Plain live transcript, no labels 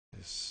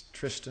Is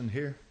Tristan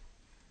here?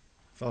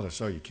 Thought I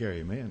saw you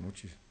carry him in.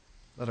 Won't you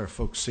let our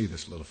folks see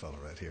this little fellow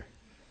right here?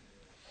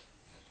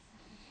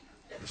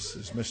 This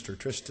is Mr.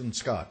 Tristan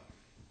Scott.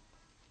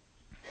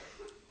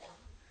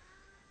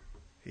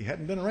 He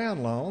hadn't been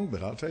around long,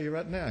 but I'll tell you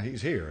right now,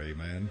 he's here,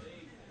 amen.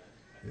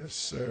 Yes,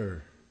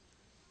 sir.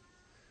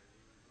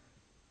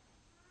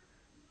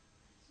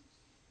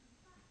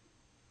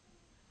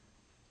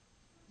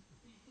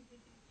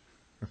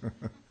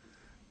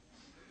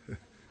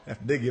 Have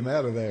to dig him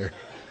out of there.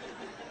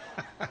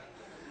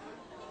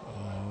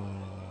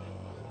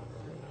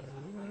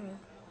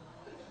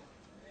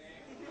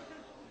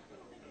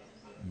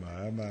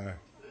 My.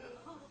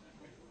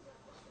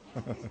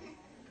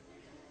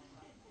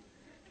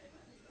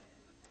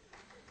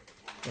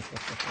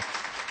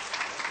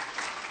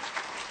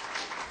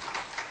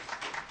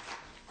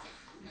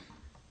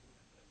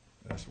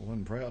 That's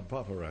one proud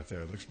papa right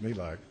there. Looks to me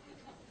like.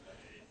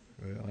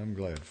 Well, I'm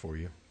glad for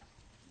you.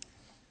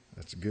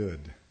 That's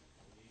good.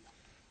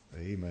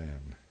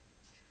 Amen.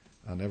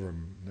 I never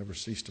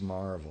cease to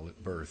marvel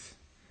at birth,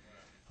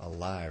 a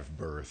live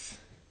birth.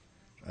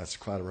 That's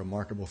quite a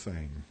remarkable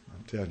thing,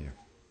 I'm telling you.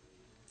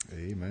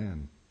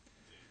 Amen.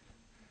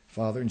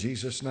 Father, in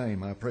Jesus'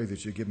 name, I pray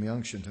that you give me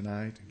unction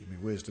tonight, give me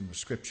wisdom of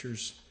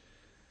Scriptures.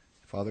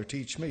 Father,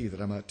 teach me that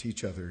I might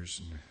teach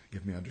others, and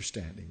give me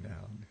understanding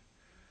now.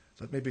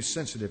 Let me be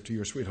sensitive to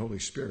your sweet Holy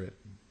Spirit.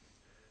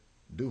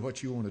 Do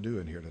what you want to do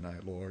in here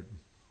tonight, Lord.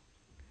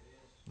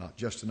 Not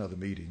just another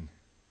meeting.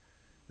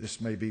 This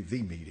may be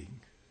the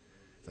meeting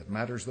that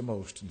matters the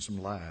most in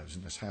some lives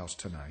in this house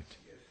tonight.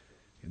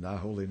 In thy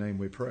holy name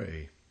we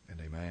pray,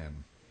 and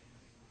amen.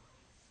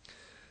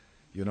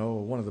 You know,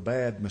 one of the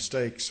bad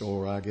mistakes,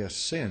 or I guess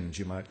sins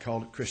you might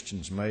call it,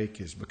 Christians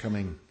make is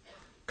becoming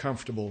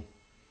comfortable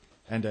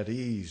and at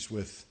ease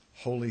with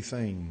holy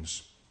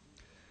things.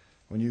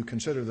 When you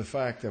consider the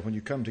fact that when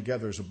you come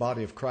together as a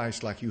body of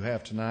Christ like you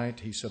have tonight,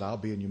 he said, I'll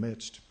be in your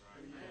midst.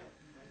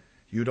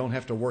 You don't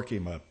have to work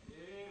him up.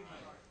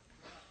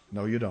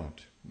 No, you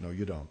don't. No,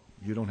 you don't.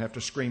 You don't have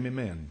to scream him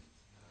in.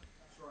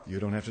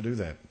 You don't have to do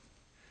that.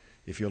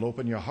 If you'll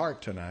open your heart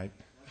tonight,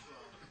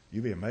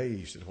 you'll be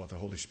amazed at what the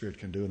Holy Spirit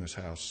can do in this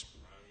house.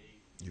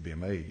 You'll be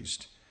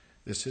amazed.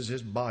 This is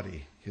his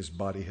body. His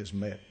body has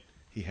met.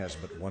 He has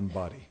but one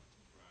body.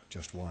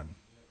 Just one.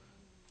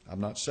 I'm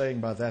not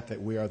saying by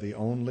that we are the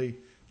only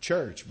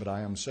church, but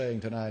I am saying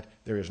tonight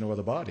there is no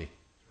other body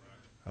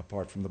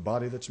apart from the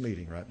body that's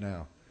meeting right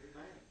now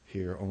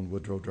here on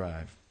Woodrow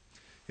Drive.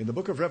 In the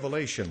book of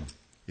Revelation,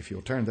 if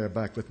you'll turn there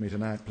back with me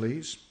tonight,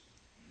 please.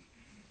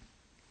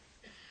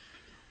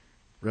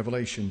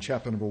 Revelation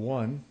chapter number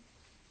 1.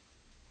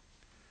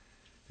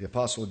 The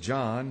Apostle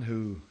John,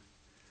 who,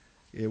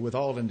 with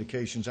all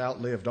indications,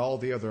 outlived all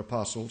the other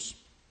apostles.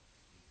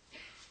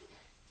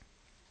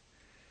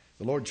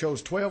 The Lord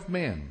chose 12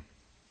 men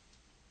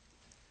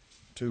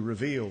to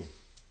reveal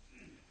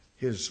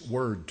his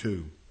word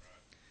to.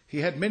 He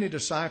had many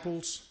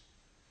disciples,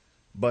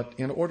 but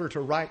in order to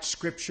write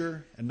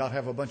Scripture and not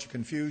have a bunch of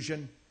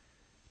confusion,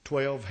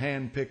 12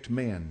 hand-picked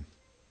men.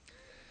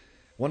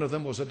 One of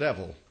them was a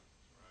devil.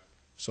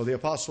 So the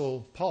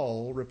Apostle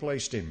Paul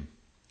replaced him.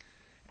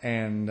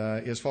 And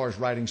as far as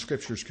writing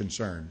Scripture is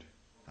concerned,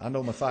 I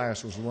know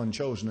Matthias was the one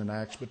chosen in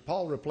Acts, but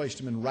Paul replaced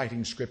him in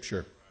writing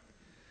Scripture.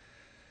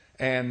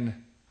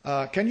 And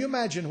can you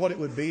imagine what it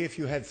would be if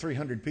you had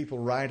 300 people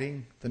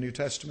writing the New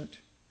Testament?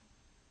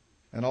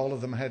 And all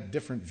of them had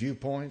different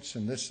viewpoints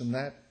and this and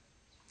that.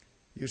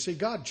 You see,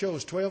 God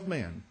chose 12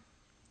 men,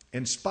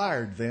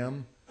 inspired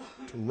them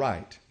to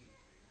write.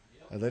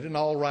 Now, they didn't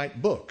all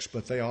write books,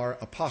 but they are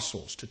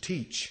apostles to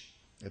teach,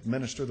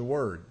 administer the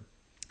Word.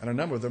 And a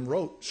number of them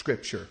wrote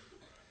Scripture.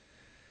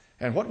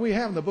 And what we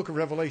have in the book of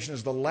Revelation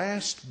is the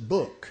last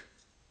book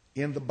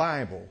in the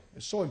Bible.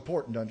 It's so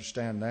important to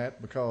understand that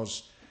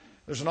because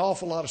there's an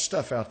awful lot of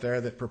stuff out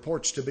there that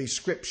purports to be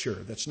Scripture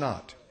that's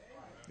not.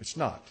 It's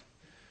not.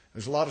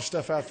 There's a lot of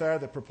stuff out there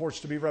that purports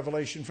to be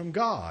revelation from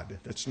God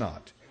that's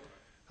not.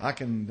 I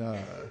can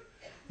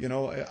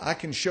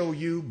show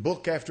you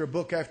book after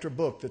book after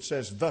book that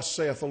says, "Thus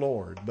saith the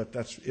Lord," but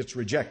it's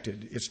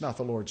rejected. It's not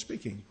the Lord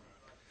speaking.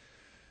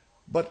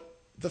 But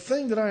the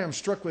thing that I am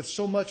struck with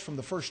so much from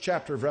the first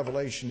chapter of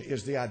Revelation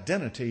is the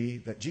identity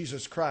that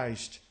Jesus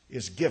Christ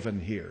is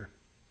given here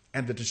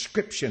and the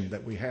description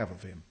that we have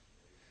of him.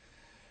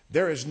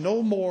 There is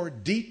no more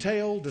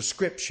detailed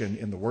description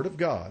in the Word of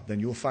God than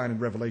you'll find in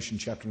Revelation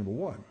chapter number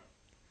 1.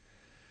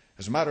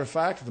 As a matter of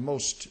fact, the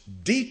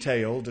most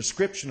detailed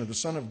description of the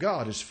Son of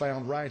God is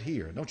found right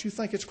here. Don't you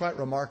think it's quite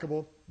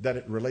remarkable that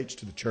it relates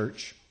to the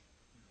church?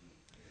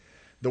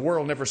 The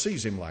world never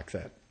sees him like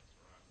that.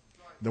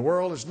 The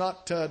world does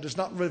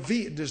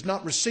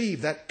not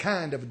receive that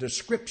kind of a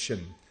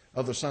description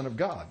of the Son of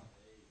God.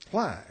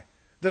 Why?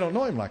 They don't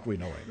know him like we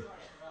know him.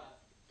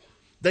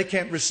 They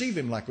can't receive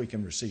him like we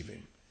can receive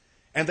him.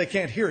 And they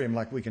can't hear him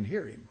like we can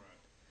hear him.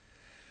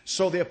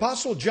 So the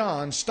Apostle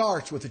John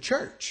starts with the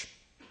church.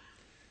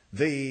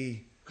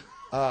 The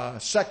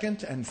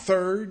second and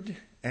third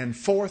and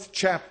fourth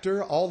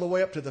chapter, all the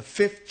way up to the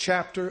 5th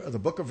chapter of the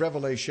book of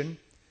Revelation,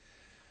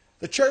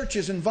 the church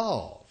is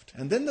involved.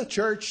 And then the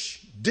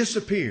church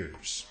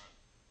disappears.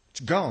 It's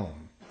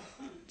gone.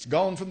 It's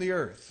gone from the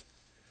earth.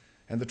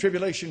 And the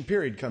tribulation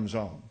period comes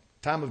on.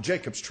 Time of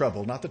Jacob's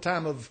trouble, not the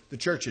time of the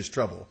church's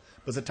trouble,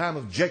 but the time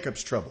of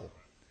Jacob's trouble,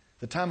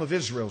 the time of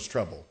Israel's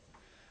trouble.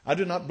 I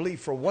do not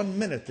believe for 1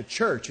 minute the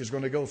church is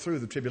going to go through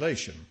the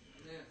tribulation.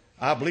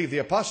 I believe the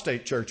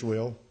apostate church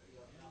will.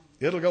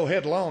 It'll go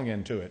headlong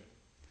into it.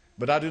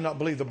 But I do not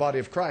believe the body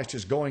of Christ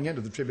is going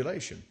into the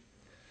tribulation.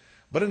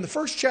 But in the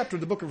first chapter of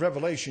the book of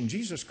Revelation,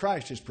 Jesus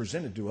Christ is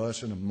presented to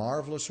us in a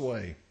marvelous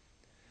way.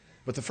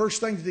 But the first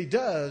thing that he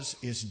does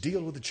is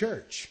deal with the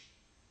church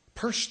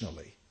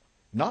personally.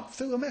 Not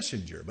through a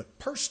messenger, but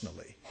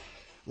personally.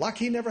 Like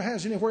he never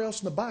has anywhere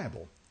else in the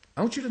Bible.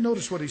 I want you to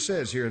notice what he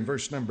says here in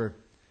verse number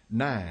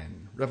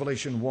 9,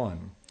 Revelation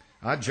 1.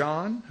 I,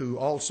 John, who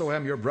also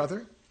am your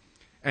brother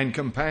and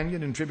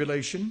companion in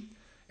tribulation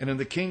and in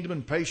the kingdom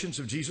and patience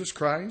of Jesus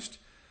Christ,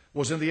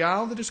 was in the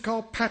isle that is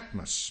called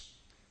Patmos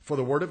for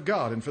the word of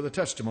God and for the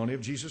testimony of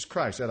Jesus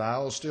Christ. That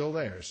isle is still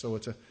there, so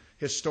it's a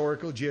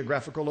historical,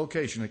 geographical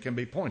location that can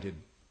be pointed.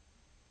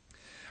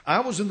 I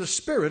was in the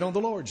Spirit on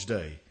the Lord's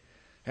day,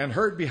 and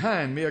heard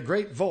behind me a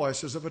great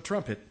voice as of a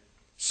trumpet,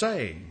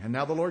 saying, and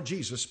now the Lord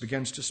Jesus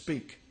begins to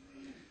speak,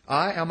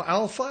 I am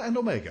Alpha and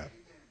Omega,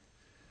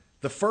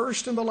 the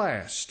first and the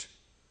last.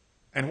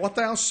 And what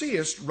thou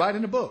seest, write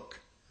in a book,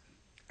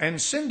 and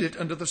send it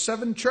unto the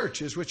 7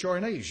 churches which are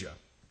in Asia,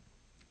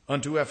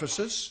 unto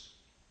Ephesus,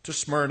 to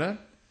Smyrna,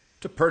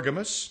 to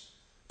Pergamos,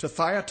 to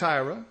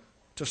Thyatira,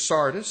 to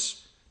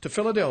Sardis, to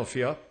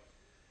Philadelphia,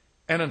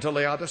 and unto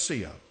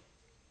Laodicea.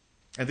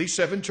 And these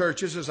 7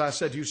 churches, as I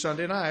said to you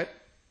Sunday night,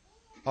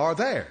 are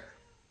there.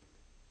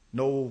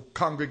 No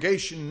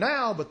congregation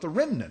now, but the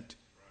remnant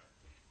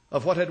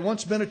of what had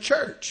once been a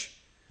church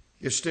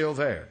is still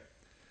there.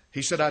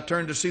 He said, I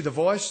turned to see the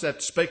voice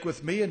that spake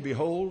with me, and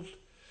behold,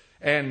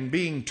 and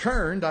being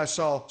turned, I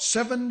saw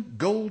 7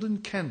 golden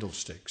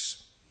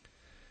candlesticks.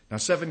 Now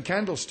 7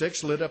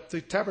 candlesticks lit up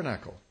the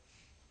tabernacle.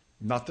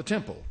 Not the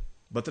temple,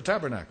 but the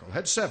tabernacle.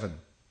 Had 7.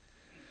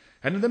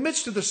 And in the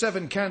midst of the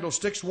 7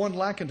 candlesticks, one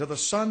like unto the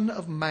Son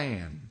of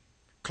Man,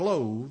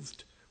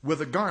 clothed with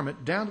a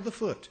garment down to the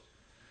foot,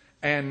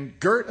 and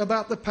girt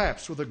about the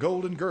paps with a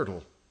golden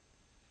girdle.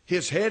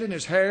 His head and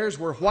his hairs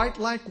were white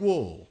like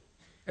wool,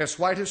 as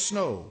white as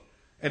snow,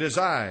 and his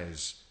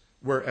eyes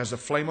were as a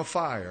flame of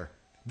fire.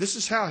 This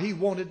is how he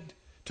wanted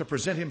to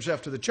present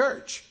himself to the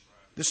church.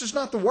 This is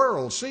not the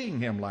world seeing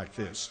him like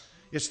this.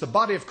 It's the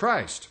body of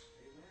Christ.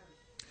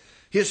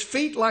 His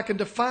feet like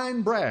unto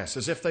fine brass,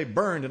 as if they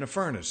burned in a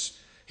furnace.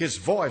 His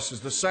voice is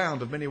the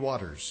sound of many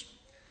waters.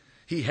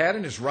 He had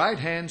in his right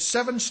hand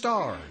 7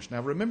 stars.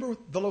 Now remember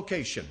the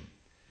location.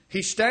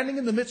 He's standing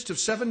in the midst of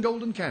 7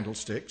 golden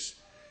candlesticks,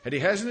 and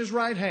he has in his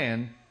right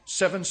hand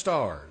 7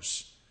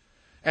 stars.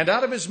 And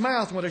out of his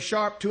mouth went a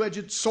sharp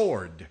 2-edged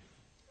sword,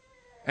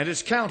 and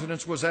his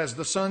countenance was as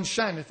the sun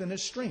shineth in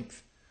his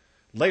strength.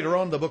 Later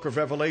on in the book of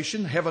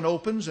Revelation, heaven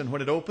opens, and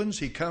when it opens,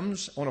 he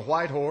comes on a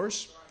white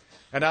horse,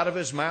 and out of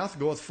his mouth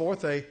goeth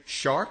forth a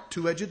sharp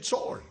 2-edged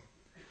sword.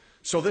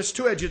 So this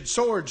 2-edged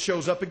sword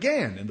shows up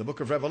again in the book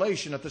of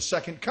Revelation at the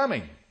second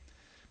coming.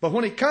 But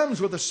when he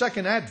comes with the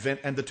second advent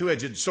and the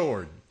 2-edged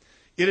sword,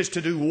 it is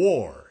to do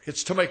war.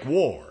 It's to make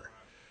war.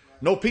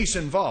 No peace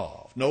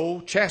involved.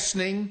 No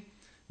chastening.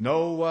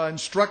 No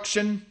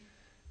instruction.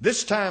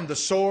 This time the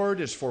sword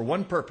is for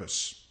one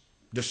purpose: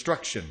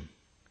 destruction.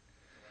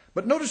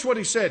 But notice what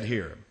he said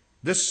here.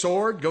 This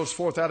sword goes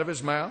forth out of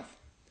his mouth.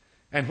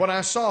 And when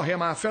I saw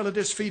him, I fell at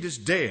his feet as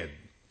dead.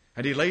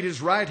 And he laid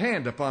his right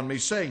hand upon me,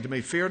 saying to me,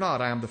 Fear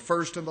not, I am the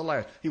first and the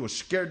last. He was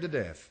scared to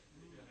death.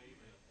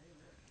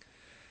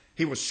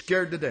 He was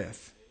scared to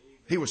death.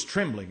 He was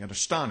trembling and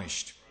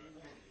astonished.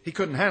 He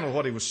couldn't handle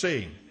what he was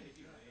seeing.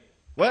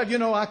 Well, you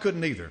know, I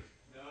couldn't either.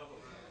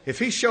 If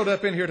he showed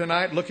up in here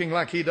tonight looking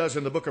like he does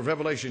in the book of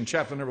Revelation,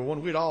 chapter number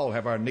 1, we'd all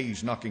have our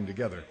knees knocking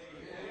together.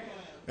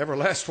 Every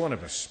last one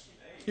of us.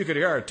 You could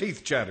hear our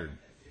teeth chattered.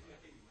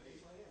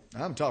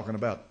 I'm talking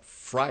about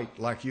fright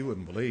like you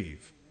wouldn't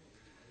believe.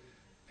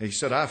 He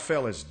said, I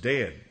fell as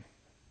dead.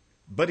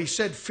 But he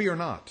said, Fear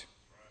not.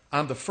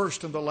 I'm the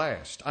first and the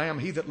last. I am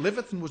he that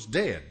liveth and was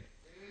dead.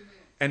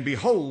 And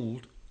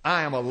behold,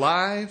 I am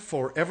alive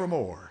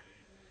forevermore.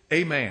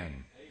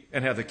 Amen.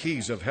 And have the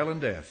keys of hell and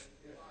death.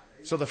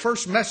 So the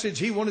first message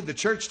he wanted the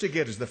church to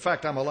get is the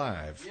fact I'm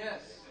alive.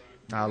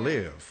 I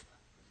live.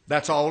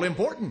 That's all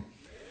important.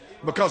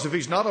 Because if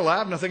he's not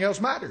alive, nothing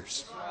else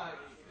matters.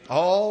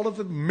 All of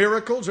the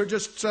miracles are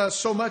just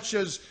so much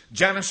as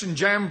Janus and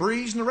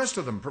Jambres and the rest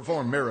of them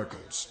perform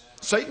miracles.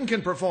 Satan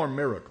can perform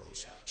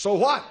miracles. So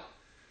what?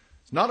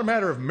 It's not a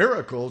matter of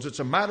miracles. It's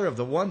a matter of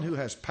the one who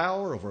has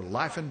power over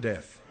life and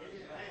death.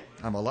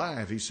 I'm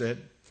alive, he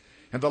said.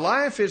 And the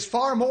life is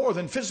far more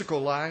than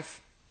physical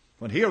life.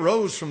 When he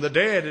arose from the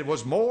dead, it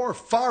was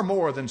far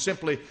more than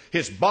simply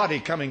his body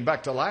coming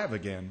back to life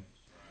again.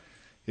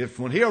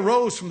 When he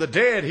arose from the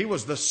dead, he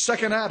was the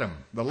second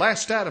Adam, the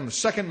last Adam, the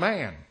second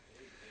man.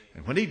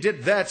 And when he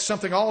did that,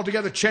 something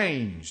altogether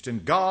changed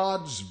in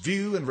God's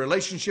view and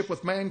relationship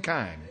with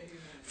mankind.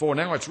 For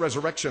now it's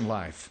resurrection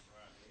life.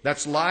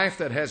 That's life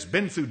that has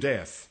been through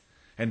death.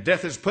 And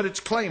death has put its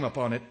claim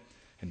upon it.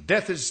 And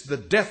death is the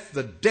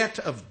debt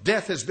of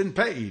death has been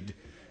paid.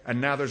 And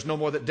now there's no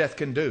more that death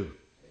can do.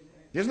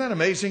 Isn't that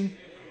amazing?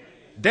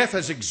 Death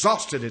has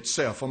exhausted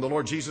itself on the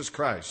Lord Jesus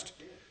Christ.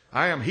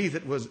 I am he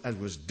that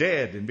was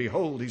dead, and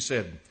behold, he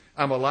said,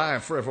 I'm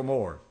alive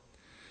forevermore.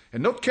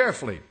 And note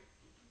carefully,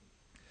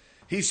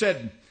 he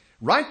said,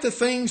 write the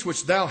things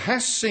which thou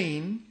hast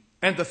seen,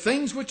 and the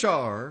things which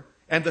are,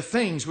 and the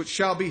things which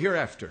shall be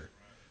hereafter.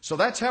 So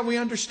that's how we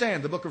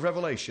understand the book of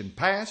Revelation.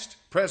 Past,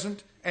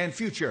 present, and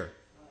future.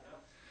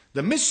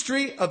 The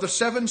mystery of the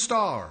 7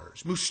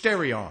 stars,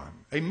 mysterion,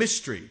 a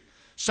mystery,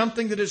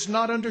 something that is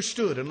not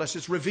understood unless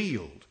it's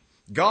revealed.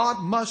 God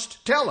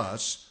must tell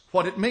us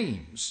what it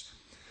means.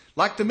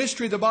 Like the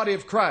mystery of the body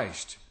of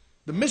Christ,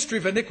 the mystery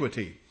of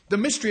iniquity, the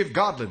mystery of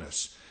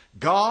godliness.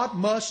 God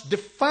must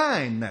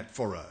define that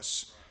for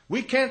us.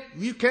 You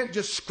can't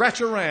just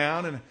scratch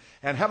around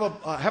and have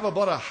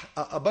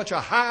a bunch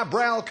of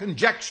highbrow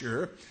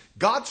conjecture.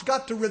 God's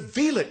got to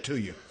reveal it to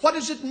you. What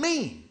does it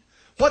mean?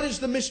 What is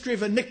the mystery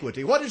of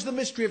iniquity? What is the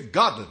mystery of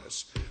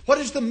godliness? What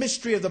is the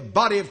mystery of the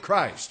body of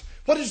Christ?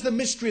 What is the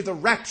mystery of the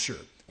rapture?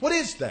 What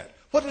is that?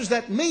 What does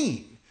that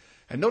mean?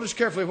 And notice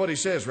carefully what he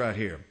says right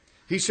here.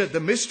 He said, the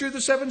mystery of the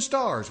 7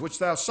 stars, which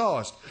thou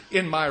sawest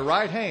in my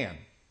right hand,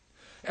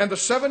 and the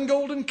 7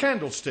 golden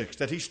candlesticks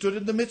that he stood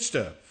in the midst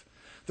of.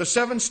 The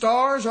 7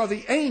 stars are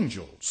the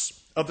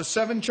angels of the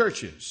 7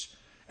 churches,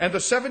 and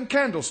the 7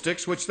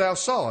 candlesticks which thou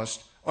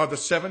sawest are the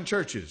 7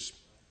 churches.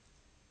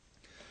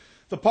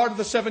 The part of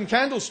the 7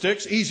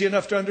 candlesticks, easy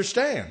enough to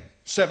understand.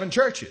 7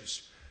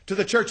 churches. To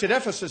the church at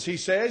Ephesus, he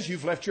says,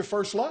 you've left your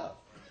first love.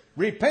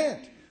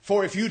 Repent.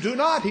 For if you do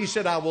not, he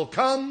said, I will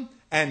come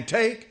and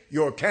take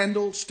your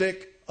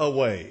candlestick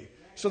away.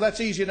 So that's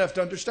easy enough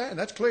to understand.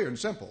 That's clear and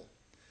simple.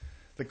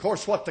 Of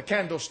course, what the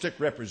candlestick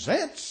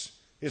represents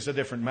is a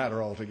different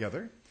matter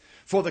altogether.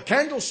 For the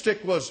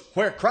candlestick was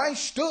where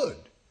Christ stood,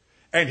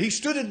 and he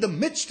stood in the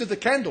midst of the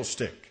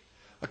candlestick.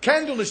 A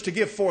candle is to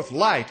give forth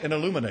light and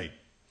illuminate.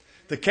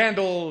 The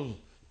candle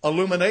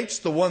illuminates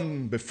the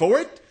one before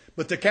it,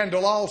 but the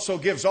candle also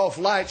gives off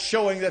light,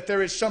 showing that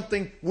there is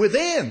something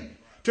within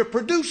to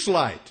produce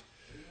light.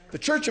 The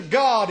church of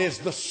God is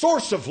the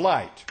source of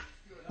light.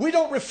 We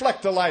don't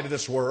reflect the light of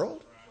this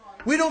world.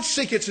 We don't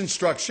seek its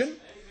instruction.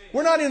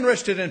 We're not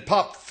interested in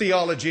pop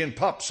theology and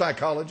pop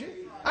psychology.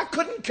 I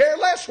couldn't care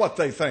less what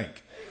they think.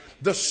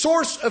 The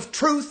source of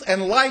truth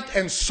and light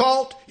and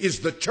salt is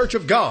the church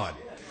of God.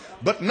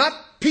 But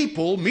not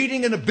people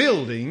meeting in a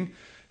building,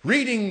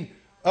 reading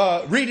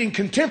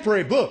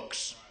contemporary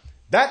books.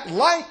 That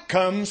light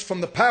comes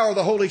from the power of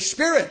the Holy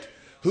Spirit,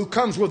 who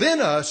comes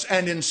within us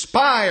and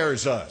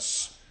inspires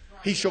us.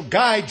 He shall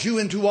guide you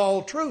into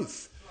all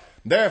truth.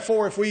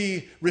 Therefore, if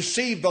we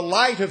receive the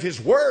light of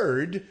His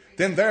Word,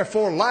 then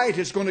therefore light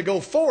is going to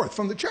go forth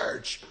from the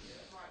church.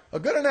 A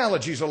good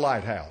analogy is a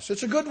lighthouse.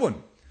 It's a good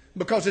one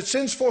because it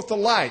sends forth the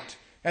light,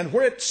 and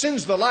where it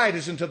sends the light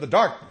is into the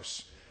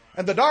darkness.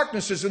 And the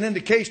darkness is an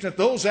indication that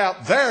those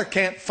out there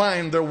can't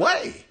find their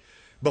way.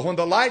 But when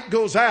the light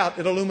goes out,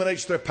 it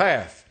illuminates their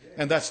path.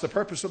 And that's the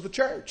purpose of the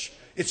church.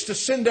 It's to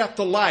send out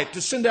the light,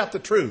 to send out the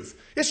truth.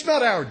 It's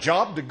not our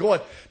job to go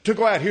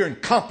out here and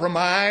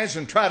compromise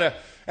and try to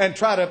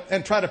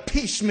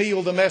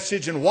piecemeal the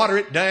message and water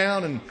it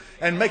down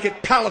and make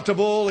it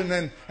palatable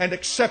and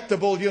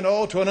acceptable,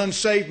 to an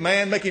unsaved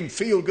man, make him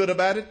feel good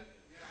about it.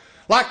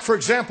 Like, for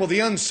example,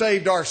 the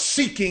unsaved are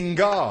seeking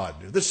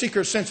God, the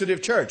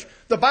seeker-sensitive church.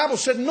 The Bible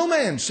said, no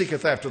man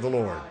seeketh after the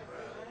Lord.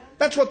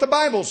 That's what the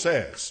Bible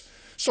says.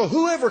 So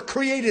whoever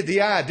created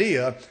the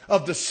idea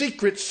of the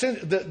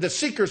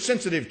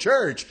seeker-sensitive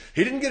church,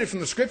 he didn't get it from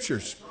the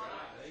Scriptures.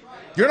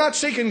 You're not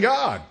seeking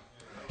God.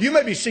 You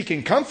may be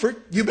seeking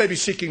comfort. You may be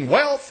seeking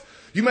wealth.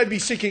 You may be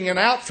seeking an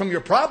out from your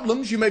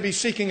problems. You may be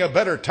seeking a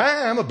better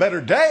time, a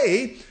better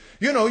day.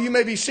 You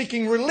may be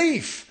seeking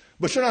relief,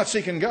 but you're not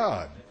seeking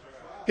God.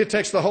 It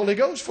takes the Holy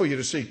Ghost for you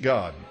to seek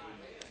God.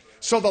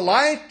 So the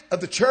light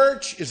of the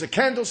church is a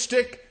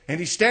candlestick, and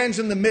He stands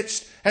in the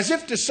midst as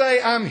if to say,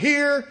 I'm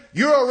here,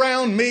 you're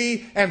around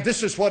me, and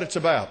this is what it's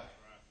about.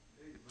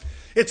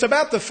 It's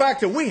about the fact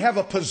that we have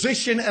a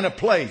position and a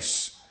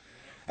place.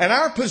 And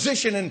our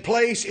position and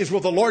place is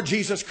with the Lord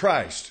Jesus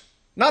Christ,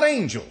 not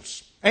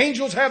angels.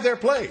 Angels have their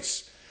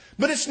place.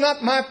 But it's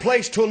not my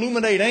place to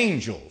illuminate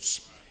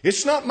angels.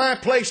 It's not my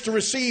place to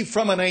receive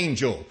from an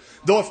angel.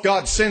 Though if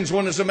God sends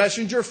one as a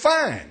messenger,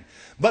 fine.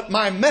 But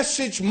my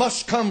message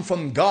must come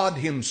from God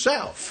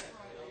Himself.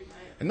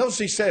 And notice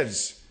He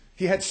says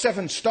He had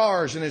 7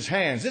 stars in His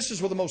hands. This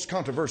is the most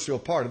controversial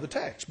part of the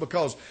text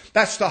because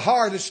that's the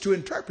hardest to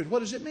interpret. What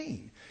does it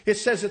mean? It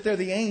says that they're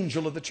the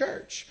angel of the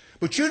church.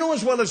 But you know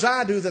as well as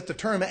I do that the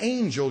term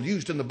angel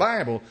used in the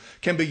Bible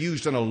can be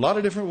used in a lot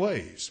of different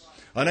ways.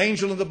 An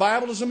angel in the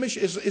Bible is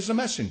a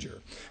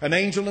messenger. An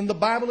angel in the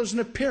Bible is an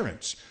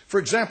appearance. For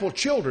example,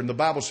 children, the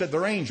Bible said,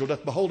 their angel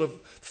doth behold the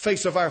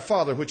face of our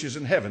Father which is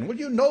in heaven. Well,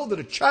 you know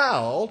that a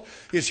child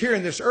is here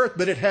in this earth,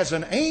 but it has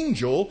an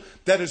angel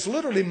that is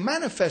literally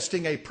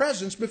manifesting a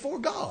presence before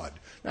God.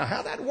 Now,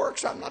 how that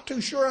works, I'm not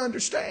too sure I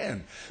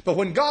understand. But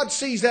when God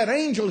sees that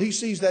angel, he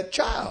sees that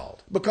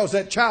child, because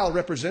that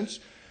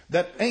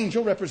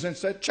angel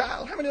represents that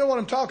child. How many know what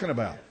I'm talking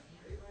about?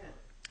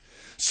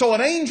 So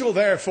an angel,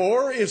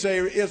 therefore, is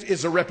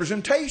a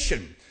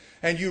representation.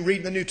 And you read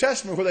in the New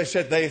Testament where they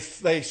said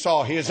they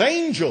saw his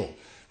angel,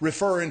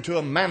 referring to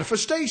a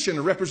manifestation,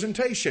 a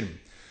representation.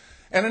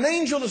 And an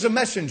angel is a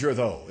messenger,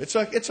 though.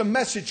 It's a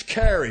message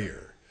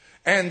carrier.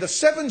 And the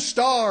 7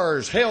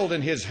 stars held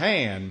in his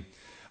hand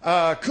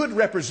could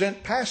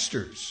represent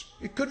pastors.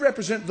 It could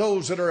represent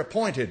those that are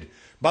appointed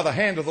by the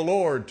hand of the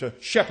Lord to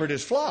shepherd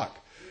his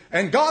flock.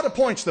 And God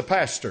appoints the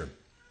pastor.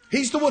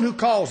 He's the one who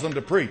calls them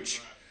to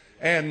preach.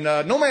 And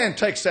no man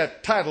takes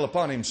that title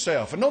upon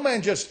himself. And no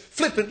man just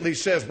flippantly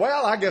says,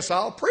 well, I guess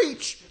I'll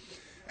preach.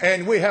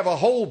 And we have a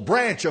whole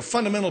branch of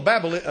fundamental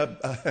Babblism.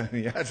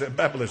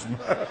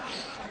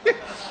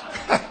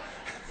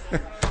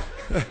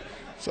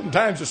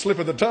 Sometimes the slip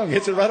of the tongue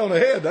hits it right on the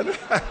head, doesn't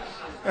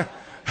it?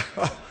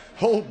 A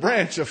whole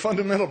branch of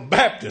fundamental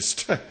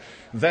Baptists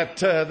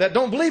that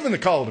don't believe in the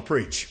call to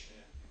preach.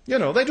 You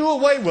know, they do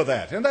away with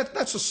that. And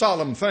that's a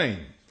solemn thing.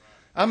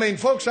 I mean,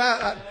 folks,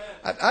 I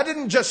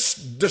didn't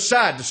just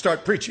decide to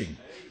start preaching.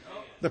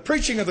 The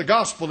preaching of the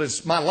gospel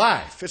is my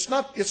life. It's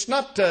not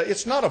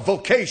a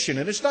vocation,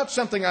 and it's not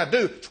something I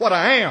do. It's what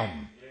I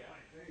am.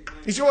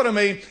 You see what I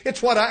mean?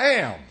 It's what I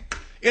am.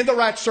 In the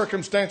right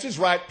circumstances,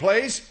 right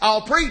place,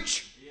 I'll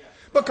preach,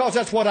 because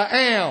that's what I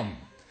am.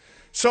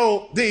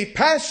 So the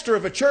pastor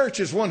of a church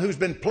is one who's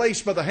been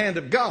placed by the hand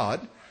of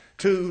God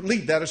to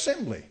lead that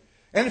assembly.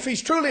 And if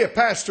he's truly a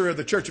pastor of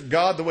the church of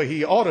God the way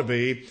he ought to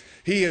be,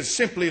 he is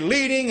simply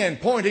leading and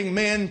pointing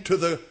men to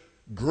the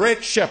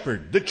great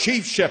shepherd, the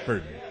chief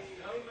shepherd.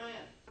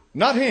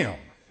 Not him.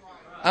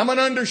 I'm an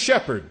under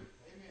shepherd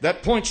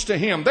that points to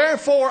him.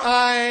 Therefore,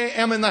 I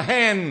am in the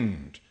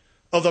hand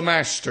of the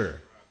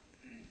master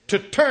to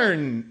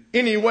turn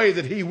any way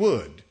that he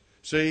would.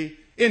 See,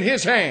 in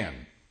his hand.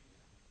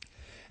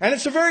 And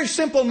it's a very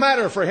simple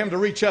matter for him to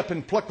reach up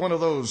and pluck one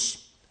of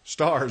those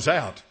stars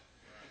out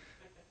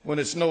when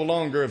it's no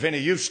longer of any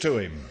use to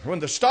him. When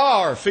the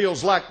star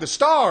feels like the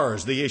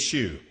star's the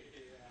issue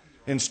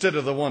instead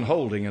of the one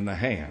holding in the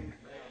hand.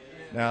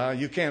 Now,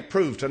 you can't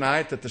prove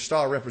tonight that the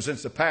star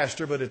represents the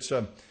pastor, but it's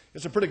a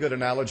pretty good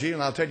analogy,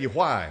 and I'll tell you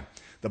why.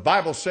 The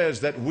Bible says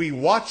that we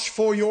watch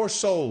for your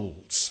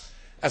souls.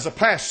 As a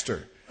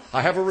pastor,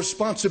 I have a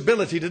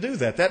responsibility to do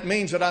that. That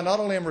means that I not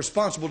only am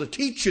responsible to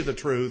teach you the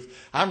truth,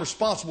 I'm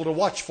responsible to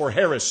watch for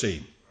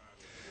heresy.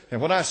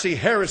 And when I see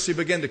heresy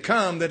begin to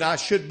come, then I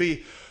should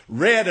be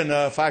read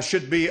enough, I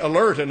should be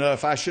alert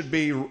enough, I should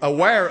be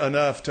aware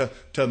enough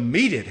to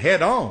meet it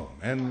head on.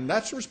 And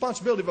that's the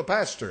responsibility of a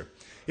pastor,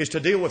 is to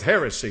deal with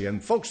heresy.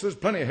 And folks, there's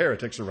plenty of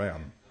heretics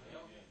around.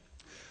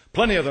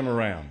 Plenty of them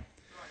around.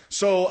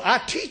 So I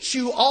teach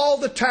you all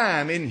the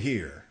time in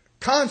here.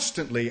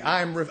 Constantly,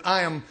 I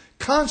am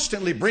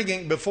constantly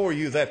bringing before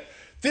you that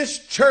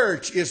this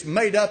church is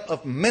made up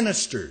of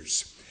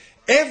ministers.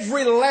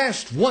 Every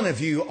last one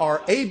of you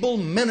are able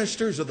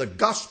ministers of the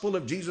gospel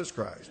of Jesus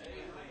Christ.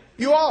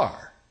 You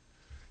are.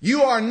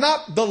 You are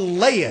not the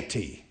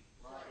laity.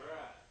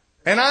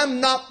 And I'm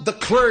not the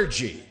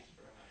clergy.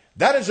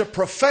 That is a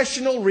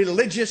professional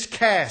religious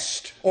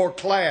caste or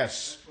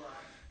class.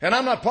 And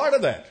I'm not part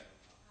of that.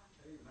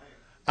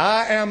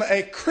 I am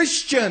a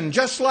Christian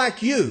just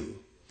like you.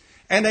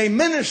 And a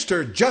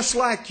minister just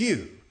like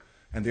you.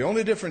 And the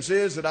only difference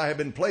is that I have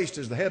been placed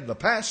as the head of the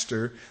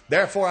pastor.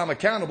 Therefore, I'm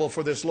accountable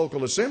for this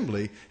local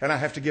assembly. And I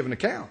have to give an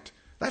account.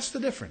 That's the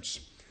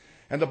difference.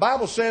 And the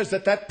Bible says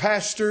that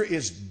pastor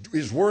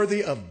is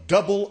worthy of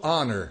double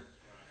honor.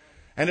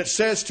 And it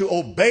says to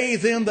obey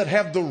them that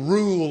have the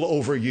rule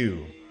over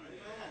you.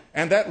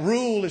 And that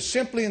rule is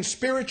simply in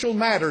spiritual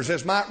matters,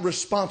 as my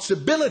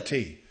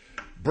responsibility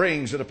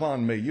brings it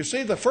upon me. You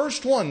see, the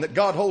first one that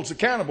God holds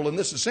accountable in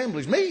this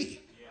assembly is me.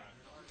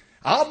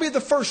 I'll be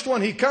the first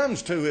one he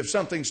comes to if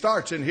something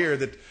starts in here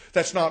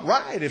that's not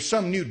right. If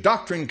some new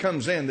doctrine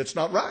comes in that's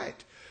not right.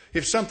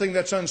 If something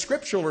that's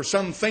unscriptural or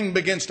something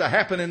begins to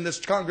happen in this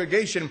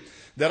congregation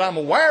that I'm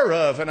aware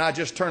of, and I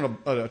just turn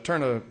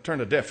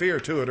a deaf ear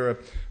to it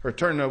or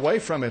turn away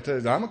from it,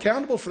 I'm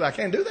accountable for that. I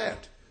can't do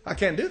that. I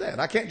can't do that.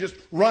 I can't just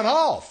run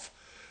off.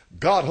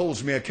 God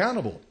holds me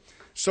accountable.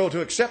 So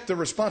to accept the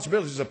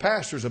responsibilities of a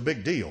pastor is a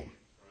big deal.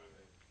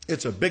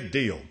 It's a big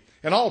deal.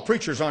 And all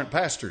preachers aren't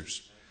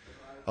pastors.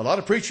 A lot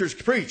of preachers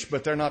preach,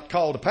 but they're not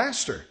called a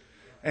pastor.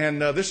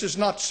 And this is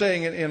not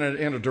saying it in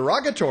a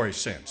derogatory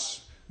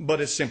sense,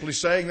 but it's simply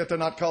saying that they're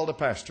not called a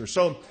pastor.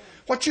 So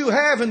what you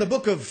have in the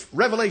book of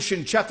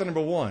Revelation chapter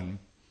number 1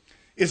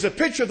 is a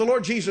picture of the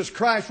Lord Jesus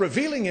Christ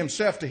revealing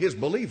himself to his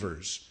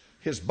believers,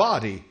 his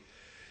body,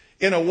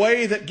 in a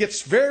way that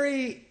gets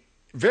very,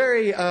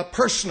 very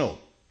personal.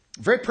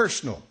 Very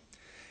personal.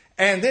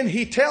 And then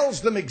he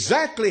tells them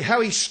exactly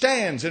how he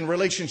stands in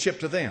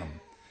relationship to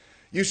them.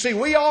 You see,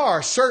 we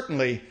are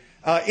certainly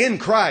in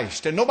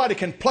Christ, and nobody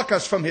can pluck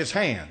us from his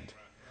hand.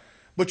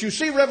 But you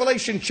see,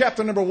 Revelation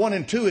chapter number 1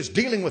 and 2 is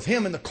dealing with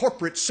him in the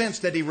corporate sense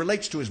that he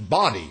relates to his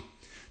body,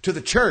 to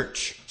the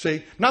church.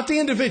 See, not the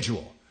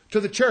individual, to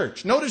the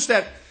church. Notice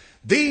that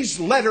these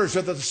letters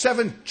are the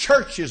 7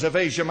 churches of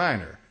Asia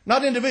Minor,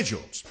 not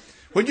individuals.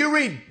 When you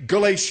read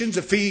Galatians,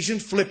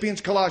 Ephesians,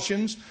 Philippians,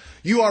 Colossians,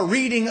 you are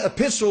reading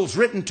epistles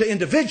written to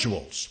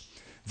individuals.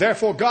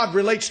 Therefore, God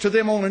relates to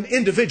them on an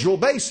individual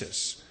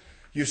basis.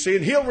 You see,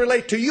 and he'll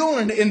relate to you on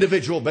an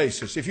individual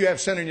basis. If you have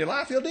sin in your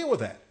life, he'll deal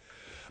with that.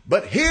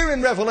 But here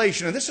in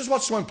Revelation, and this is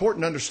what's so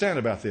important to understand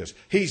about this,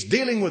 he's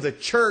dealing with a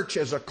church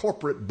as a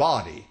corporate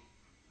body.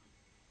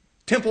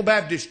 Temple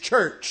Baptist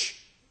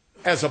Church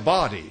as a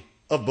body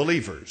of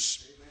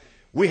believers.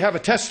 We have a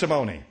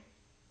testimony.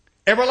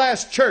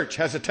 Everlast Church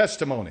has a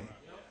testimony.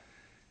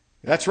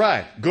 That's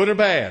right. Good or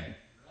bad.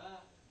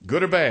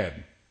 Good or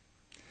bad.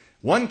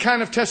 One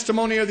kind of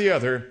testimony or the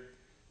other.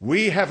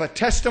 We have a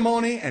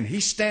testimony and he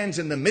stands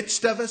in the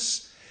midst of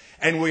us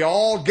and we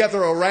all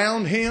gather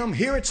around him.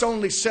 Here it's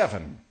only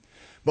 7.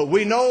 But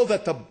we know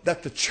that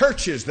the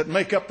churches that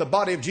make up the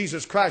body of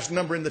Jesus Christ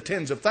number in the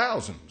tens of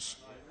thousands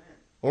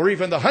or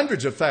even the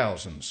hundreds of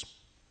thousands.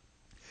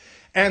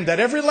 And that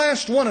every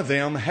last one of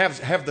them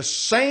have the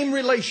same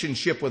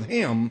relationship with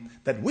him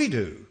that we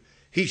do.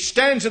 He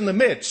stands in the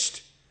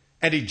midst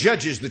and he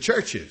judges the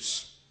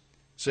churches.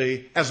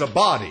 See, as a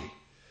body.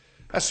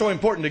 That's so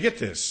important to get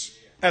this.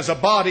 As a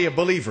body of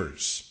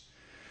believers.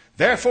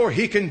 Therefore,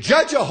 he can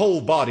judge a whole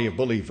body of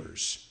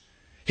believers.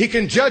 He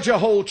can judge a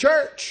whole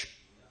church.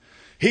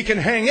 He can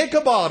hang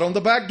Ichabod on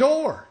the back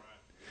door.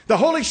 The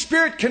Holy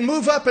Spirit can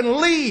move up and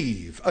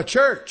leave a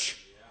church.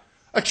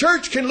 A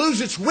church can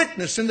lose its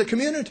witness in the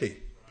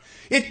community.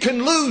 It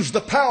can lose the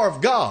power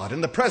of God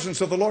in the presence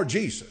of the Lord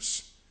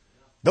Jesus.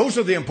 Those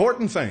are the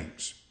important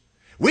things.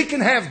 We can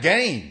have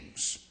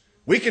games.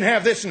 We can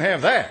have this and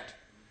have that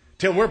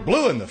till we're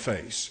blue in the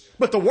face.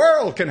 But the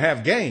world can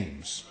have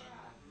games.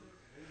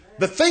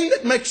 The thing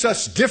that makes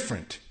us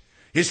different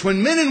is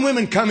when men and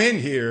women come in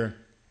here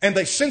and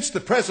they sense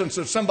the presence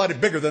of somebody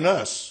bigger than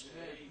us.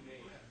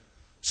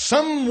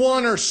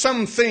 Someone or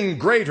something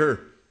greater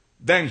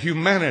than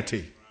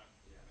humanity.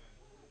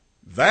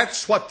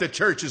 That's what the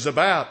church is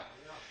about.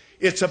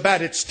 It's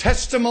about its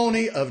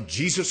testimony of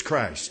Jesus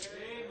Christ.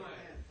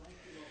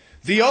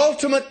 The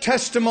ultimate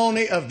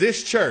testimony of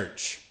this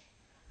church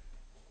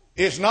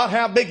is not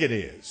how big it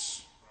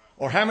is,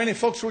 or how many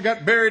folks we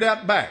got buried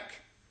out back,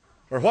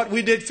 or what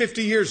we did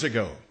 50 years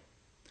ago,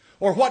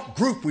 or what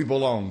group we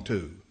belong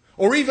to,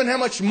 or even how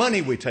much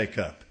money we take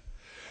up.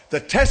 The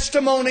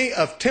testimony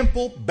of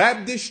Temple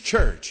Baptist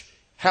Church,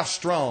 how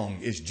strong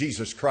is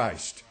Jesus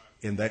Christ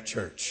in that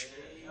church?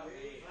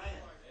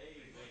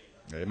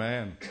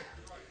 Amen.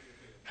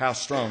 How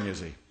strong is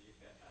he?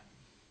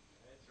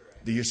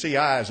 Do you see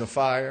eyes of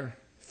fire,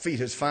 feet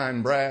as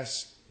fine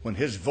brass? When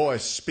his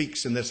voice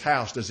speaks in this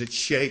house, does it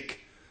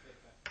shake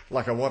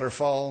like a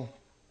waterfall?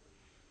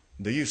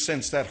 Do you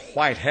sense that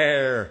white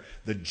hair,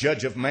 the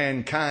judge of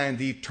mankind,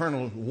 the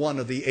eternal one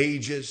of the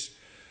ages?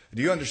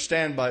 Do you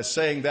understand by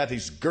saying that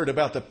he's girt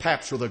about the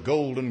paps with a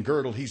golden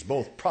girdle? He's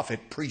both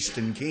prophet, priest,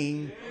 and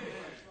king.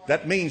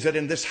 That means that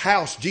in this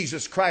house,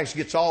 Jesus Christ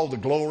gets all the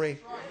glory.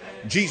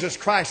 Jesus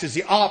Christ is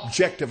the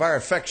object of our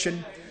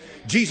affection.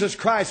 Jesus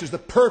Christ is the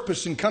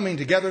purpose in coming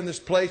together in this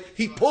place.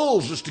 He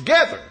pulls us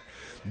together.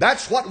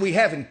 That's what we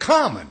have in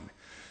common.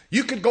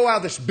 You could go out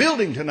of this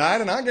building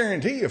tonight, and I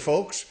guarantee you,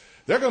 folks,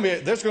 there's going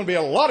to be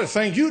a lot of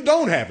things you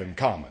don't have in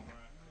common.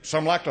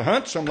 Some like to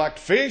hunt, some like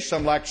to fish,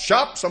 some like to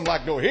shop, some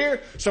like to go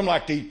here, some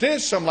like to eat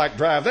this, some like to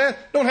drive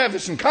that. Don't have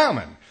this in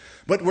common.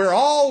 But we're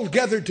all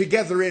gathered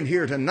together in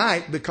here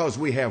tonight because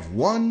we have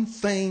one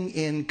thing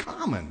in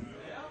common.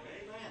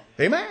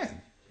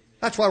 Amen.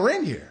 That's why we're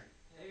in here.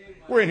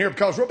 We're in here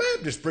because we're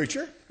Baptist,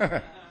 preacher.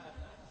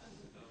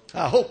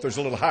 I hope there's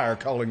a little higher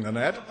calling than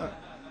that.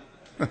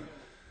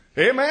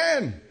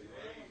 Amen.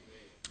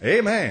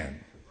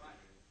 Amen.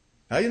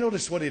 Now you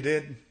notice what he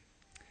did?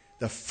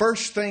 The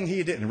first thing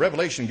he did, and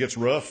Revelation gets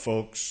rough,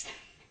 folks.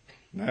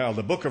 Now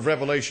the book of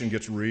Revelation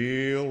gets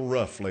real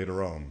rough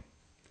later on.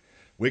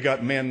 We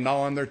got men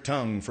gnawing their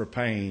tongue for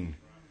pain,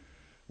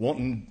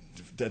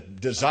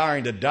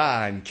 desiring to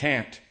die and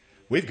can't.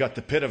 We've got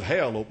the pit of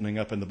hell opening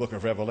up in the book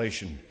of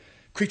Revelation.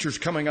 Creatures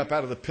coming up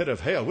out of the pit of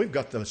hell. We've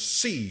got the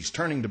seas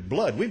turning to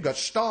blood. We've got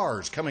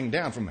stars coming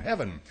down from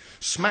heaven,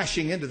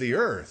 smashing into the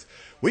earth.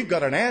 We've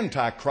got an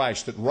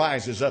antichrist that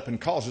rises up and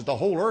causes the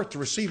whole earth to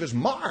receive his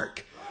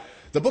mark.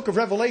 The book of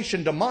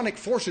Revelation, demonic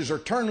forces are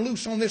turned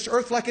loose on this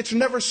earth like it's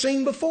never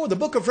seen before. The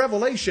book of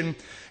Revelation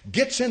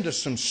gets into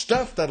some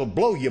stuff that'll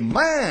blow your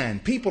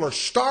mind. People are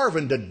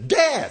starving to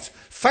death.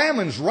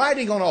 Famine's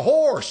riding on a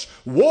horse.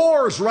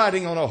 War's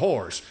riding on a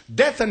horse.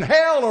 Death and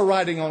hell are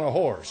riding on a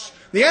horse.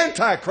 The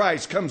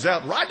Antichrist comes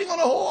out riding on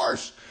a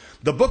horse.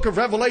 The book of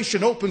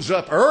Revelation opens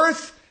up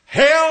earth,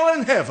 hell,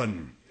 and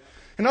heaven.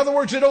 In other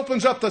words, it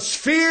opens up the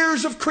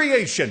spheres of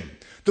creation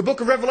The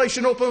book of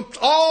Revelation opens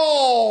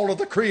all of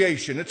the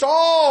creation. It's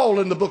all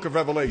in the book of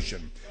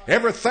Revelation.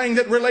 Everything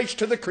that relates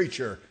to the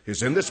creature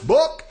is in this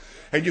book.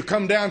 And you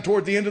come down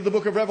toward the end of the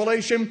book of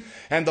Revelation,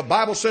 and the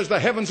Bible says the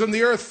heavens and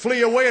the earth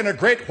flee away, and a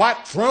great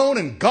white throne,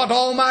 and God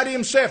Almighty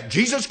Himself,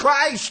 Jesus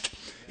Christ,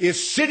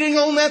 is sitting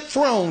on that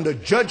throne to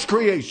judge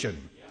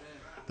creation.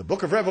 The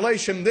book of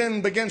Revelation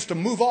then begins to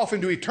move off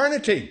into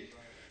eternity.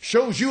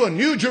 Shows you a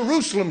new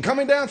Jerusalem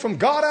coming down from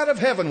God out of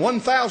heaven,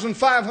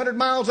 1,500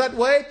 miles that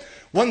way,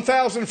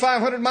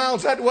 1,500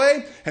 miles that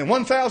way, and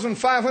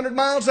 1,500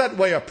 miles that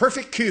way, a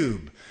perfect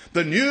cube.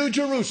 The new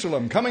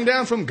Jerusalem coming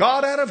down from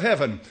God out of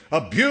heaven,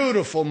 a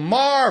beautiful,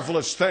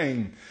 marvelous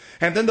thing.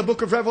 And then the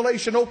book of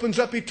Revelation opens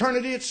up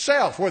eternity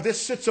itself, where this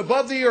sits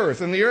above the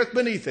earth and the earth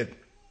beneath it.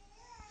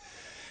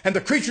 And the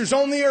creatures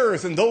on the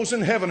earth, and those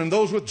in heaven, and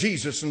those with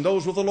Jesus, and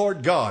those with the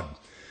Lord God.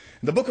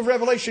 The book of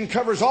Revelation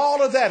covers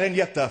all of that, and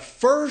yet the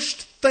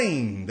first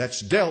thing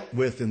that's dealt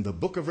with in the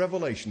book of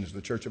Revelation is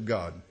the church of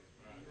God.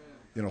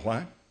 You know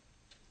why?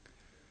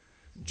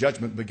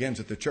 Judgment begins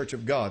at the church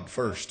of God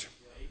first,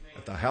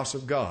 at the house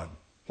of God.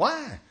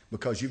 Why?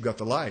 Because you've got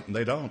the light and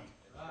they don't.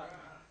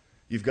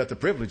 You've got the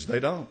privilege, they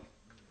don't.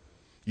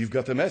 You've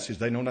got the message,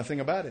 they know nothing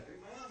about it.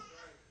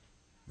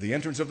 The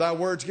entrance of thy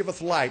words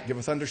giveth light,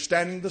 giveth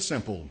understanding to the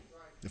simple.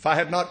 If I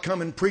had not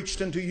come and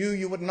preached unto you,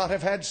 you would not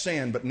have had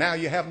sin. But now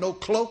you have no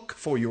cloak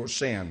for your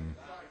sin.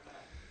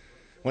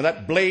 When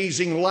that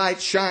blazing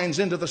light shines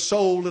into the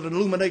soul, it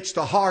illuminates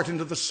the heart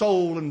into the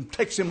soul and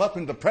takes him up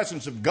into the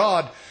presence of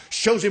God,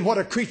 shows him what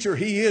a creature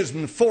he is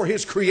before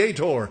his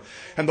Creator.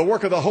 And the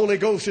work of the Holy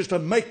Ghost is to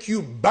make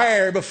you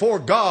bare before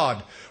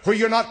God, where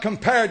you're not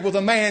compared with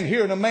a man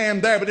here and a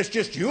man there, but it's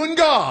just you and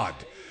God.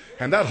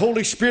 And that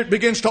Holy Spirit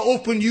begins to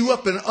open you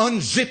up and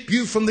unzip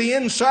you from the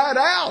inside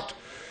out.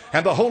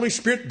 And the Holy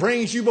Spirit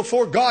brings you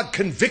before God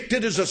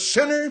convicted as a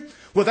sinner,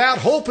 without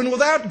hope and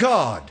without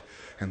God.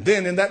 And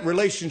then in that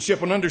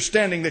relationship and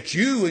understanding that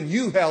you and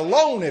you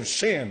alone have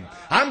sinned.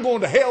 I'm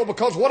going to hell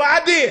because what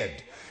I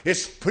did.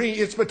 It's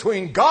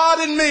between God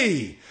and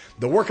me.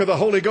 The work of the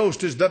Holy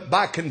Ghost is that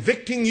by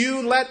convicting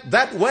you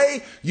that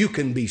way, you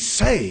can be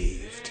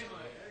saved.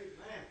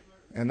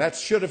 And that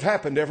should have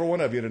happened to every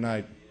one of you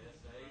tonight,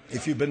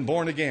 if you've been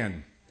born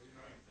again.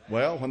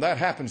 Well, when that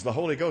happens, the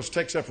Holy Ghost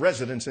takes up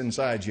residence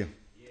inside you.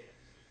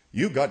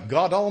 You've got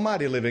God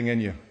Almighty living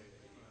in you.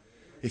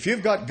 If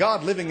you've got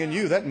God living in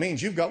you, that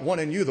means you've got one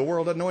in you the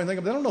world doesn't know anything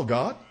about. They don't know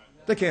God.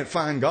 They can't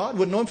find God.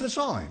 Wouldn't know Him if they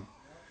saw Him.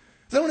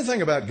 They don't know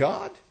anything about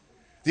God.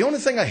 The only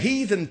thing a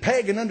heathen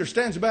pagan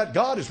understands about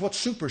God is what's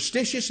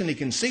superstitious and he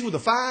can see with the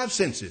five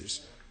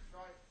senses.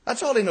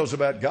 That's all he knows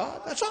about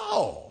God. That's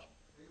all.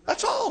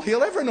 That's all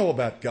he'll ever know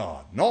about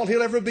God. And all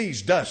he'll ever be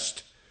is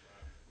dust.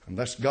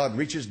 Unless God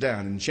reaches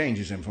down and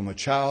changes him from a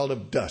child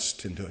of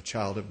dust into a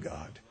child of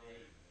God.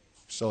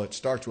 So it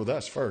starts with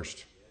us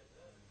first.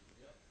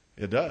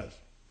 It does.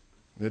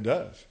 It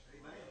does.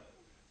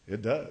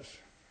 It does.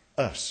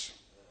 Us.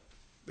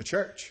 The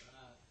church.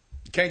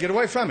 You can't get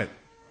away from it.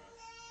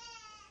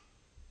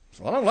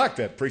 So I don't like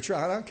that, preacher.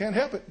 I can't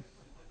help it.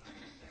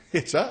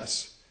 It's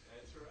us.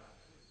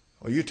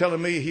 Are you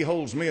telling me he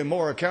holds me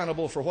more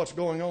accountable for what's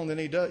going on than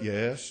he does?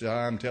 Yes,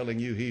 I'm telling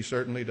you he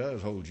certainly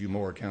does hold you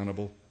more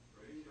accountable.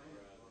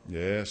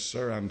 Yes,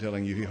 sir, I'm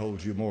telling you he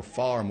holds you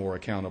far more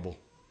accountable.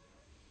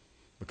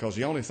 Because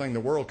the only thing the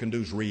world can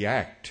do is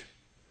react.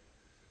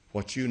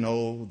 What you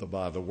know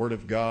by the Word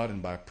of God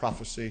and by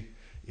prophecy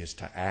is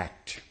to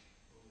act.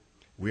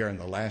 We are in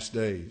the last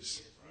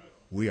days.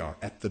 We are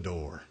at the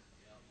door.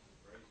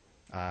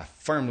 I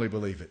firmly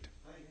believe it.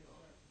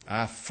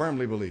 I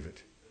firmly believe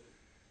it.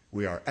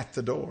 We are at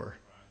the door.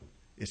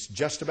 It's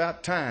just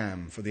about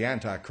time for the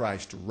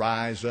Antichrist to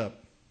rise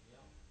up.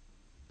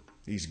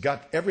 He's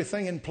got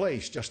everything in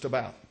place just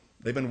about.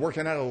 They've been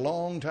working at it a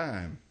long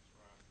time.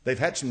 They've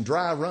had some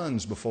dry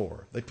runs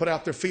before. They put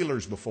out their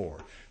feelers before.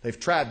 They've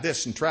tried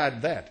this and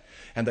tried that.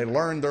 And they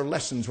learned their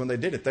lessons when they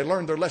did it. They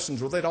learned their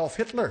lessons with Adolf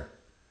Hitler.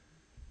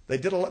 They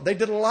did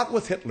a lot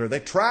with Hitler. They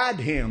tried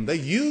him. They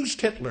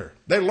used Hitler.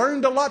 They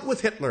learned a lot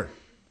with Hitler.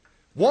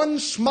 One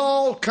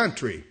small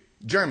country,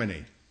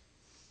 Germany.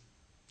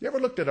 You ever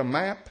looked at a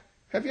map?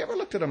 Have you ever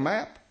looked at a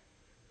map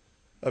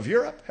of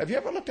Europe? Have you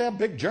ever looked at how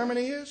big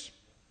Germany is?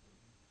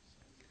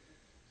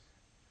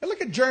 And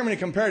look at Germany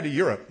compared to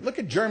Europe. Look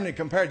at Germany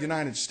compared to the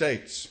United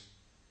States.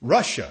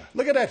 Russia.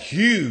 Look at that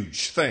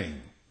huge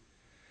thing.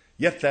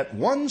 Yet that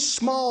one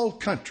small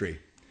country,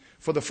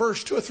 for the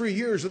first 2 or 3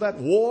 years of that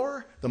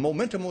war, the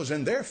momentum was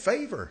in their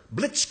favor.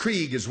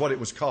 Blitzkrieg is what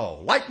it was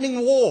called. Lightning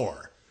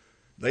war.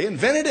 They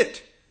invented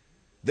it.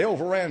 They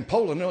overran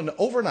Poland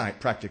overnight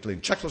practically.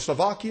 In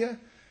Czechoslovakia,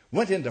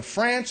 went into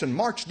France and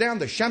marched down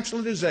the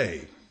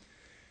Champs-Élysées.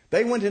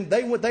 They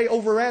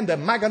overran the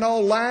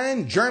Maginot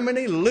Line.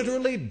 Germany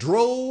literally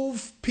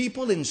drove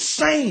people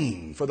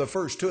insane for the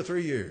first 2 or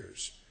 3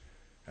 years.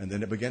 And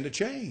then it began to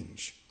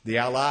change. The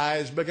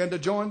Allies began to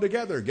join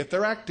together, get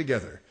their act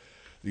together.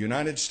 The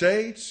United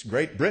States,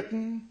 Great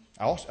Britain,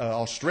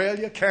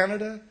 Australia,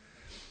 Canada,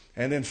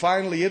 and then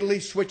finally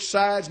Italy switched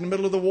sides in the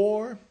middle of the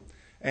war.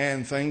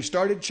 And things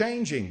started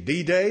changing.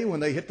 D-Day,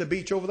 when they hit the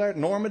beach over there at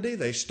Normandy,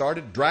 they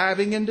started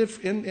driving in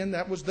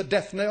that was the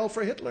death knell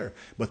for Hitler.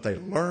 But they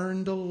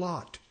learned a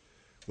lot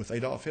with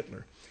Adolf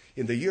Hitler.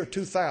 In the year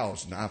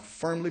 2000, I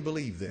firmly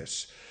believe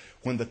this,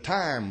 when the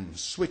time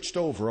switched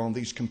over on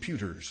these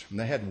computers, and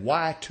they had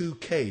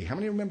Y2K. How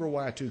many remember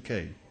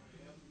Y2K?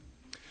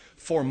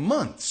 For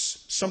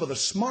months, some of the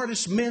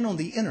smartest men on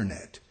the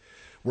internet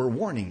were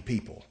warning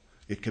people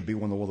it could be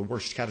one of the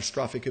worst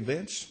catastrophic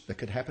events that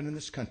could happen in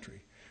this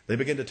country. They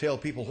began to tell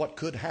people what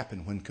could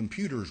happen when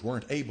computers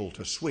weren't able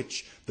to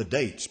switch the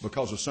dates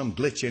because of some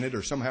glitch in it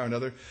or somehow or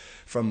another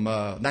from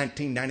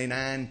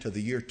 1999 to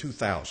the year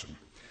 2000.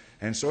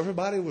 And so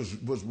everybody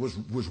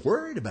was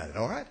worried about it,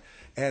 all right?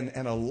 And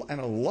a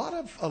lot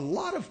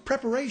of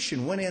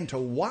preparation went into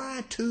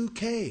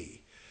Y2K.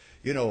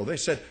 You know, they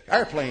said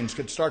airplanes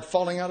could start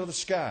falling out of the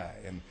sky,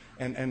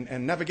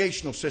 and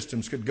navigational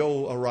systems could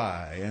go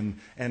awry,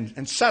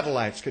 and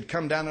satellites could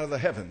come down out of the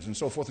heavens, and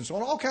so forth and so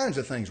on. All kinds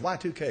of things,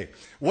 Y2K.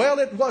 Well,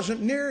 it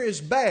wasn't near as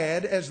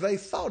bad as they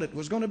thought it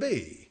was going to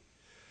be.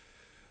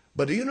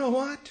 But do you know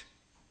what?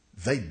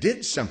 They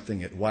did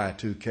something at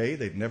Y2K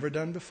they've never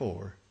done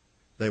before.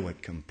 They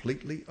went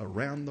completely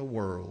around the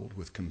world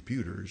with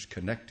computers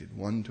connected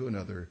one to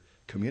another,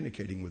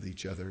 communicating with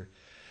each other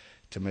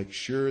to make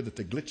sure that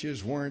the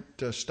glitches weren't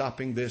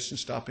stopping this and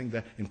stopping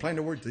that. In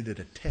plain words, they did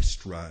a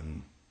test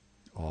run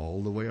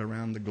all the way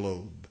around the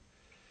globe.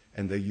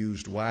 And they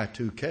used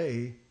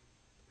Y2K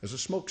as a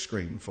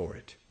smokescreen for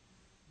it.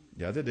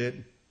 Yeah, they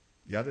did.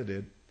 Yeah, they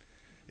did.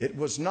 It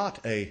was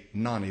not a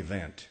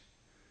non-event.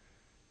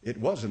 It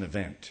was an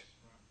event.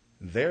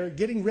 They're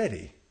getting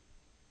ready.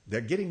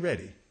 They're getting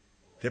ready.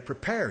 They're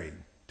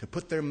preparing to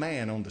put their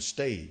man on the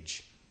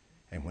stage.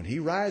 And when he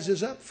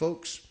rises up,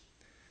 folks,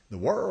 the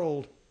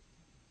world,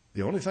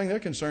 the only thing they're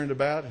concerned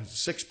about is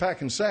six-pack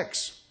and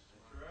sex.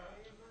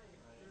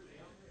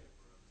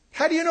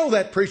 How do you know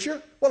that, preacher?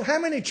 Well, how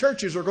many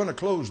churches are going to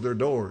close their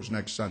doors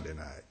next Sunday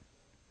night?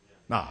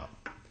 Now,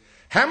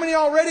 how many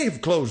already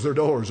have closed their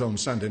doors on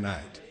Sunday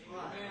night?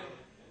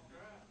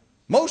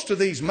 Most of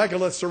these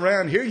megaliths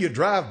around here, you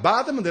drive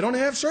by them and they don't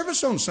have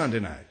service on Sunday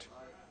night.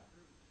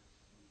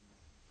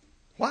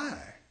 Why?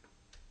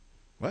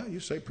 Well, you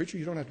say, preacher,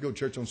 you don't have to go to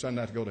church on Sunday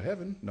night to go to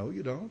heaven. No,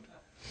 you don't.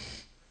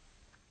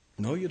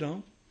 No, you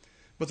don't.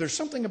 But there's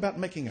something about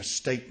making a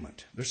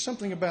statement. There's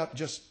something about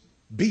just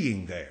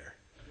being there.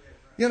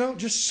 You know,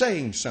 just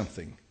saying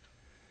something.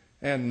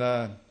 And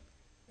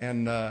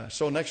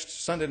so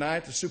next Sunday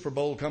night, the Super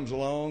Bowl comes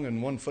along,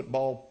 and one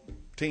football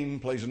team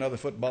plays another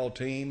football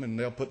team, and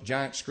they'll put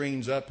giant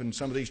screens up. In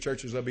some of these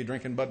churches, they'll be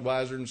drinking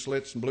Budweiser and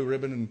Schlitz and Blue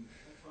Ribbon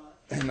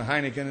and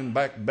Heineken and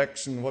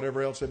Beck's and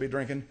whatever else they'll be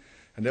drinking.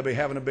 And they'll be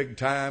having a big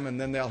time,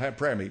 and then they'll have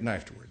prayer meeting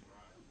afterward.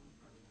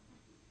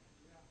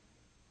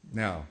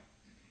 Now,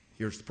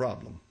 here's the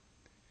problem.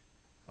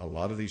 A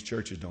lot of these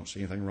churches don't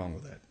see anything wrong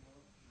with that.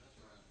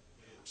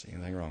 See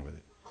anything wrong with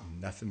it.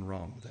 Nothing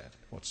wrong with that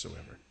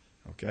whatsoever.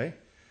 Okay?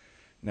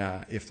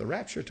 Now, if the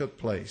rapture took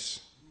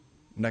place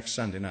next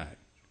Sunday night,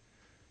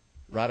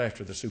 right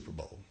after the Super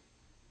Bowl,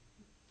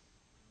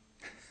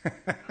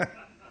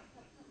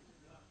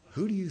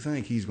 who do you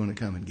think he's going to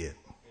come and get?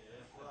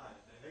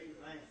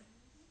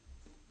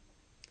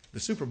 The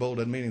Super Bowl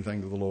doesn't mean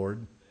anything to the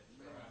Lord.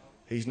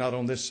 He's not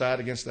on this side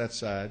against that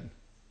side.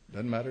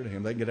 Doesn't matter to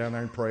him. They can get down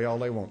there and pray all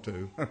they want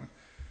to.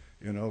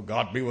 You know,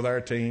 God be with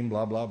our team,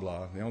 blah, blah,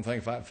 blah. The only thing,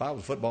 if I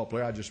was a football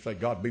player, I'd just say,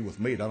 God be with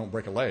me. I don't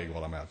break a leg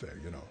while I'm out there,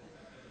 you know.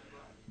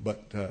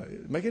 But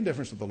making a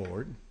difference to the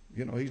Lord.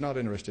 You know, he's not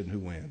interested in who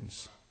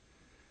wins.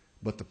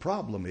 But the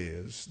problem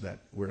is that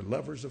we're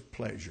lovers of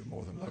pleasure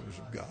more than lovers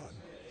of God.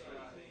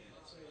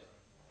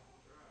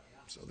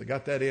 So they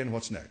got that in.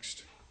 What's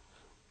next?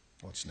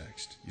 What's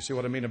next? You see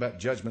what I mean about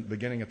judgment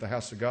beginning at the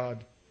house of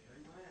God?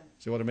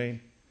 See what I mean?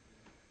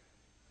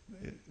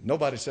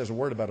 Nobody says a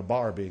word about a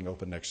bar being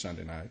open next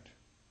Sunday night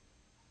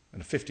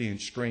and a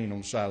 50-inch screen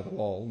on the side of the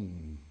wall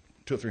and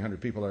 200 or 300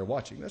 people there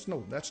watching. That's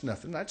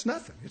nothing. That's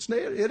nothing.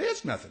 It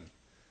is nothing.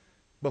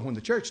 But when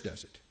the church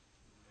does it,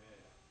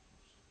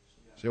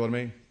 see what I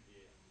mean?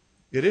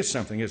 It is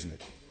something, isn't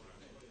it?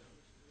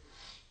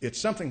 It's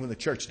something when the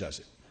church does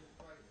it.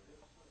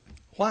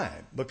 Why?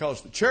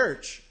 Because the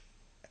church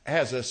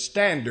has a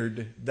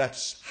standard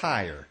that's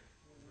higher,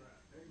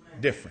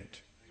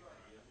 different,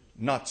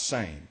 not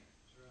same.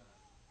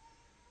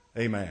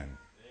 Amen.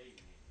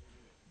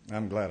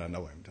 I'm glad I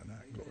know him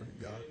tonight. Glory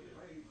to God.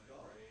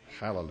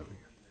 Hallelujah.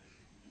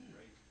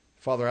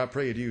 Father, I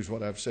pray you'd use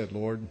what I've said,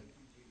 Lord.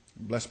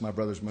 Bless my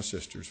brothers and my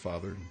sisters,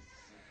 Father.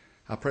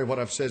 I pray what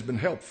I've said has been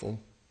helpful.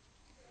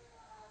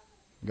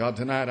 God,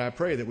 tonight I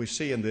pray that we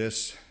see in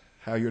this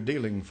how you're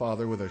dealing,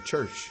 Father, with a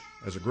church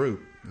as a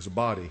group, as a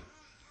body.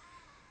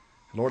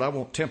 Lord, I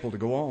want Temple to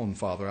go on,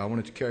 Father. I want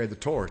it to carry the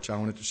torch. I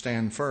want it to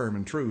stand firm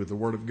and true with the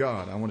Word of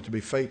God. I want it to be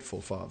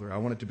faithful, Father. I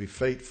want it to be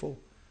faithful,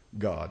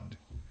 God.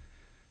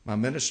 My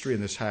ministry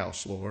in this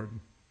house, Lord,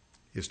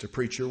 is to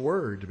preach your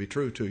Word, to be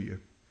true to you,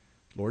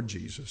 Lord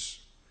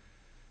Jesus,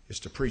 is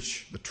to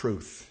preach the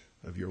truth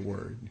of your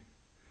Word.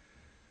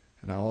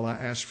 And all I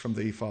ask from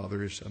Thee,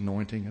 Father, is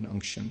anointing and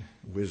unction,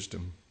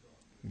 wisdom,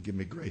 and give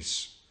me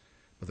grace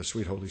by the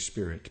sweet Holy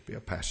Spirit to be a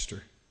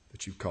pastor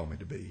that You've called me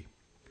to be.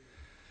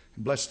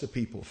 And bless the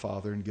people,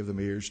 Father, and give them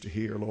ears to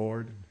hear,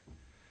 Lord.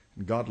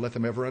 And God, let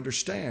them ever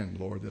understand,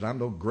 Lord, that I'm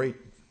no great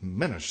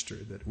minister,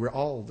 that we're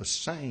all the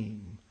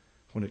same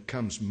when it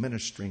comes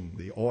ministering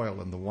the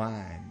oil and the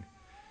wine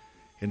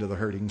into the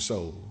hurting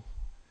soul.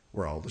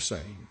 We're all the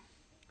same.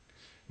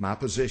 My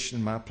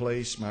position, my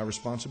place, my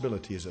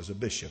responsibility is as a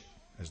bishop,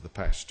 as the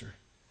pastor.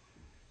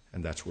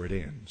 And that's where it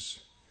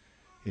ends.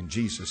 In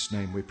Jesus'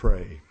 name we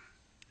pray,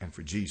 and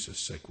for Jesus'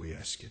 sake we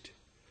ask it.